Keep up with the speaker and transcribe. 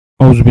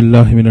اعوذ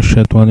باللہ من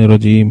الشیطان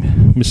الرجیم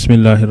بسم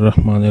اللہ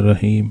الرحمن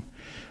الرحیم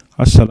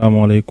السلام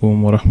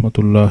علیکم ورحمۃ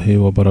اللہ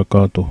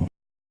وبرکاتہ۔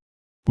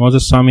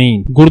 معزز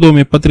سامعین، گردوں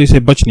میں پتھری سے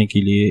بچنے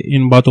کے لیے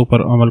ان باتوں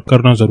پر عمل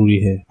کرنا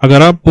ضروری ہے۔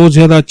 اگر آپ بہت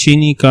زیادہ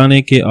چینی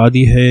کھانے کے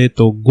عادی ہے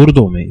تو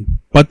گردوں میں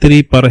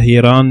پتھری پر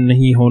حیران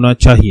نہیں ہونا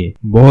چاہیے۔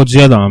 بہت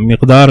زیادہ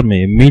مقدار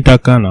میں میٹھا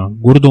کھانا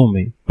گردوں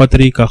میں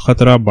پتھری کا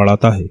خطرہ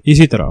بڑھاتا ہے۔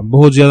 اسی طرح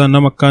بہت زیادہ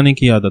نمک کھانے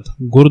کی عادت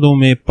گردوں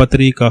میں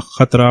پتھری کا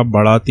خطرہ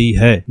بڑھاتی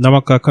ہے۔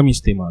 نمک کا کم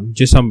استعمال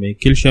جسم میں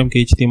کیلشیم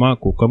کے اجتماع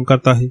کو کم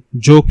کرتا ہے،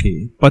 جو کہ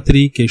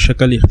پتھری کی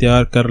شکل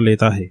اختیار کر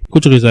لیتا ہے۔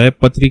 کچھ غذائیں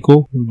پتھری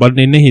کو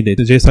بڑھنے نہیں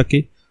دیتے، جیسا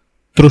کہ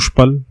ترش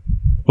پھل،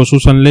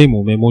 خصوصاً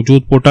لیموں میں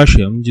موجود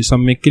پوٹاشیم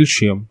جسم میں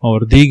کیلشیم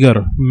اور دیگر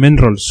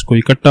منرلز کو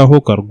اکٹھا ہو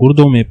کر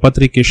گردوں میں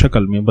پتھری کی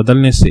شکل میں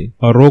بدلنے سے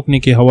اور روکنے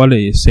کے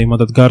حوالے سے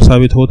مددگار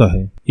ثابت ہوتا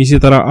ہے۔ اسی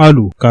طرح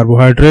آلو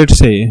کاربوہائیڈریٹ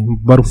سے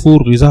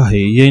بھرپور غذا ہے۔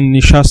 یہ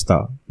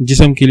نشاستہ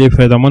جسم کے لیے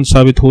فائدہ مند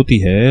ثابت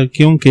ہوتی ہے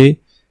کیونکہ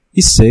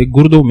اس سے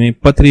گردوں میں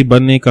پتھری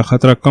بننے کا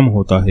خطرہ کم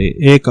ہوتا ہے۔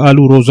 ایک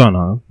آلو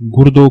روزانہ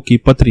گردوں کی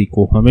پتھری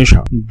کو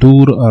ہمیشہ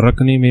دور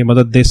رکھنے میں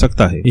مدد دے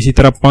سکتا ہے۔ اسی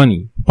طرح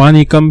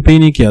پانی کم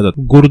پینے کی عادت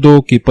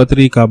گردوں کی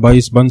پتھری کا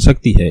باعث بن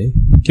سکتی ہے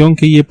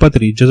کیونکہ یہ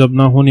پتھری جذب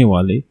نہ ہونے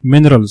والے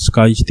منرلز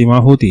کا اجتماع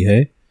ہوتی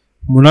ہے۔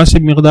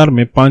 مناسب مقدار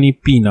میں پانی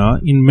پینا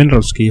ان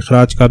منرلز کے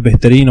اخراج کا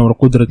بہترین اور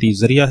قدرتی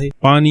ذریعہ ہے۔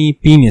 پانی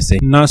پینے سے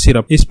نہ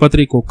صرف اس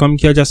پتھری کو کم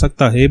کیا جا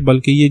سکتا ہے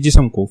بلکہ یہ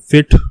جسم کو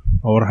فٹ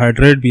اور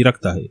ہائیڈریٹ بھی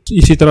رکھتا ہے۔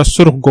 اسی طرح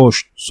سرخ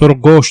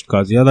گوشت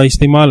کا زیادہ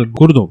استعمال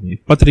گردوں میں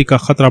پتھری کا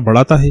خطرہ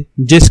بڑھاتا ہے،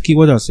 جس کی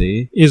وجہ سے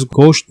اس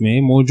گوشت میں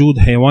موجود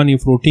حیوانی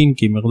پروٹین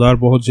کی مقدار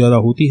بہت زیادہ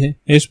ہوتی ہے۔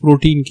 اس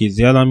پروٹین کی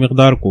زیادہ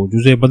مقدار کو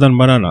جزء بدن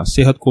بنانا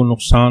صحت کو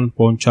نقصان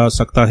پہنچا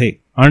سکتا ہے۔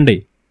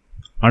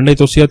 انڈے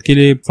تو صحت کے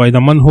لیے فائدہ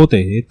مند ہوتے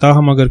ہیں،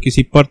 تاہم اگر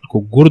کسی فرد کو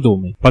گردوں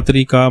میں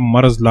پتھری کا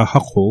مرض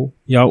لاحق ہو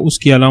یا اس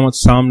کی علامت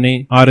سامنے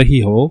آ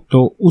رہی ہو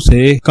تو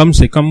اسے کم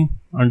سے کم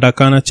انڈا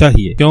کھانا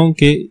چاہیے،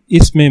 کیونکہ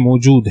اس میں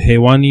موجود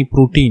حیوانی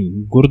پروٹین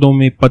گردوں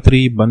میں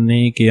پتھری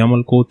بننے کے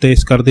عمل کو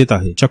تیز کر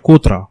دیتا ہے۔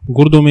 چکوترا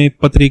گردوں میں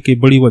پتھری کی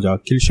بڑی وجہ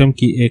کیلشیم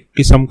کی ایک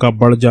قسم کا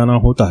بڑھ جانا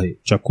ہوتا ہے۔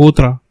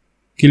 چکوترا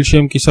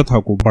کیلشیم کی سطح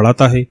کو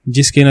بڑھاتا ہے،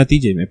 جس کے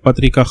نتیجے میں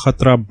پتھری کا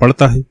خطرہ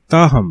بڑھتا ہے۔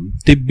 تاہم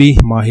طبی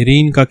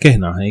ماہرین کا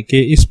کہنا ہے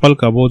کہ اس پھل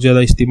کا بہت زیادہ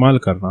استعمال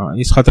کرنا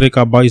اس خطرے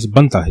کا باعث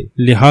بنتا ہے،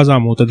 لہٰذا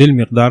معتدل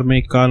مقدار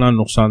میں کھانا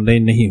نقصان دہ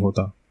نہیں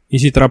ہوتا۔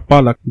 اسی طرح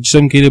پالک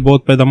جسم کے لیے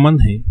بہت فائدہ مند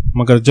ہے،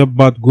 مگر جب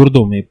بات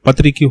گردوں میں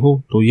پتھری کی ہو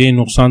تو یہ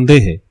نقصان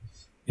دہ ہے۔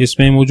 اس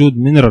میں موجود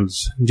منرلز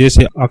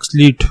جیسے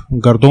آکسلیٹ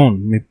گردوں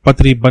میں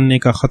پتھری بننے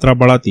کا خطرہ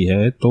بڑھاتی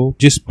ہے، تو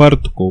جس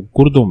فرد کو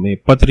گردوں میں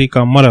پتھری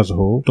کا مرض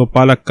ہو تو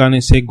پالک کھانے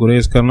سے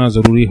گریز کرنا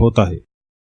ضروری ہوتا ہے۔